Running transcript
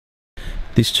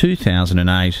This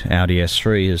 2008 Audi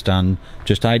S3 has done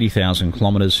just 80,000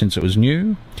 kilometres since it was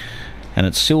new, and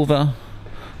it's silver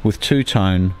with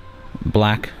two-tone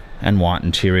black and white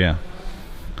interior.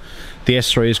 The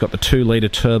S3 has got the 2-litre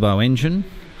turbo engine,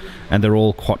 and they're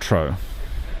all quattro.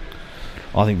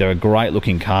 I think they're a great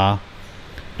looking car,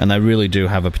 and they really do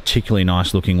have a particularly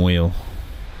nice looking wheel.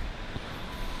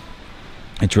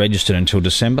 It's registered until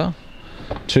December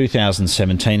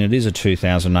 2017. It is a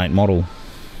 2008 model.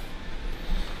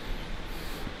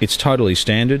 It's totally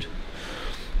standard,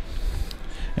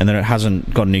 and then it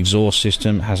hasn't got an exhaust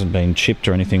system, hasn't been chipped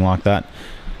or anything like that.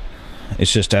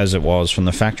 It's just as it was from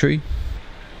the factory.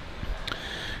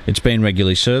 It's been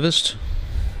regularly serviced.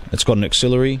 It's got an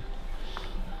auxiliary,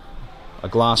 a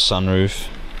glass sunroof,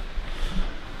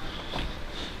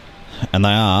 and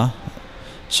they are,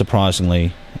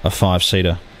 surprisingly, a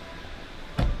 5-seater.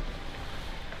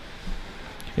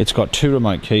 It's got 2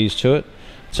 remote keys to it.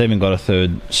 It's even got a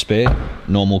 3rd spare,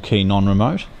 normal key,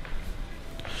 non-remote.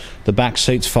 The back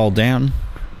seats fold down,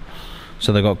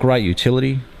 so they've got great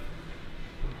utility.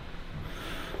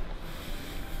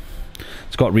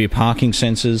 It's got rear parking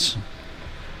sensors.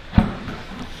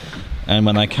 And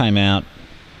when they came out,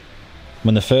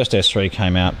 when the first S3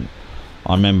 came out,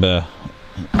 I remember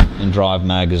in Drive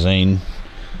magazine,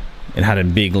 it had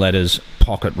in big letters,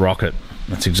 "Pocket Rocket."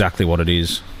 That's exactly what it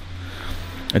is.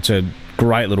 It's a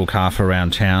great little car for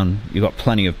around town. You've got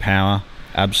plenty of power,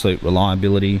 absolute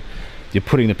reliability. You're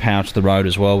putting the power to the road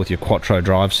as well with your quattro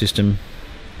drive system.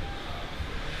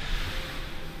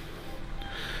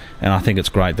 And I think it's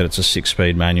great that it's a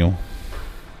 6-speed manual.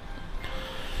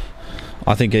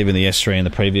 I think even the S3 in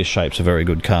the previous shape's a very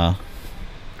good car.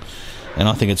 And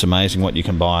I think it's amazing what you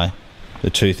can buy the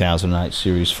 2008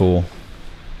 Series 4.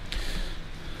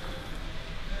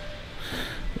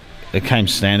 It came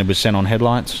standard with xenon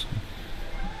headlights.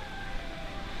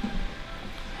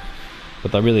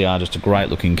 But they really are just a great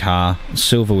looking car.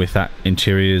 Silver with that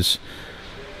interior's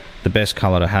the best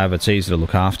colour to have. It's easy to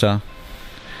look after.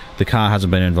 The car hasn't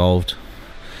been involved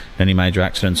in any major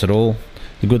accidents at all.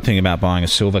 The good thing about buying a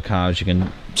silver car is you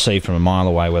can see from a mile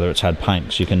away whether it's had paint,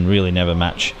 because you can really never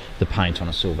match the paint on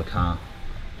a silver car.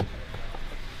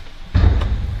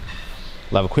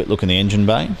 We'll have a quick look in the engine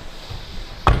bay.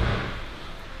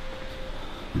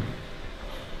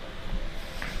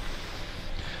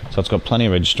 So it's got plenty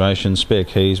of registration, spare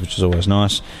keys, which is always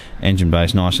nice. Engine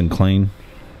bay's nice and clean.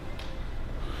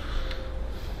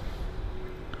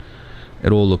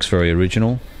 It all looks very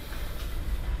original.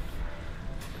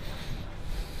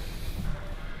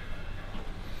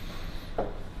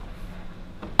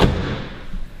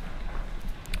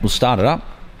 We'll start it up.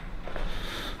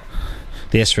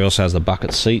 The S3 also has the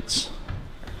bucket seats.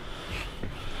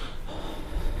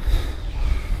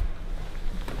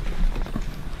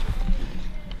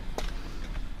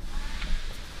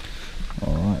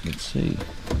 Alright, let's see.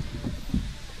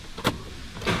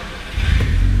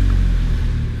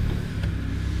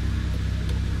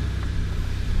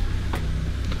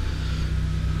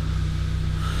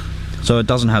 So it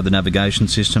doesn't have the navigation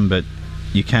system, but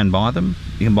you can buy them.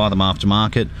 You can buy them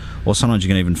aftermarket, or sometimes you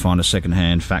can even find a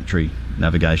second-hand factory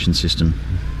navigation system.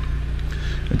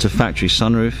 It's a factory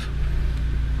sunroof.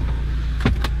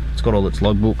 It's got all its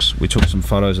logbooks. We took some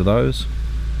photos of those.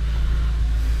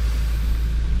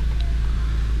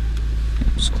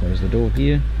 Just close the door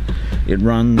here. It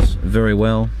runs very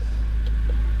well.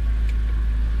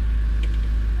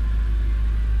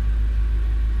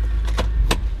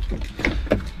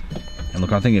 And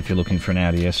look, I think if you're looking for an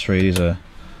Audi S3, it is a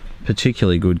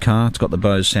particularly good car. It's got the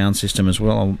Bose sound system as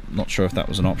well. I'm not sure if that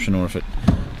was an option or if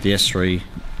the S3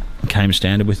 came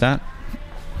standard with that.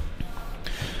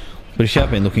 But if you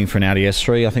have been looking for an Audi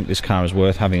S3, I think this car is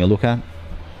worth having a look at.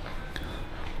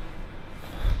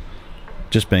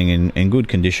 Just being in good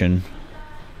condition,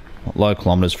 low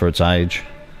kilometres for its age,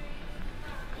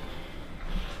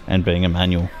 and being a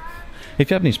manual. If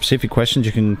you have any specific questions,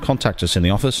 you can contact us in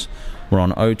the office. We're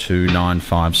on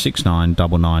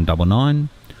 0295699999.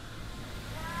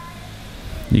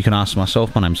 You can ask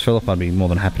myself. My name's Philip. I'd be more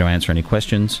than happy to answer any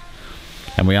questions.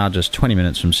 And we are just 20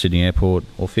 minutes from Sydney Airport,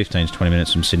 or 15 to 20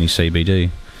 minutes from Sydney CBD.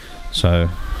 So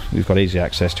we've got easy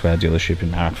access to our dealership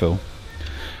in Marrickville.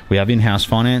 We have in-house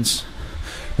finance.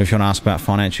 If you want to ask about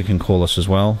finance, you can call us as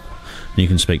well. You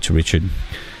can speak to Richard.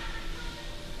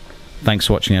 Thanks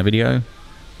for watching our video.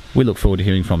 We look forward to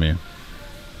hearing from you.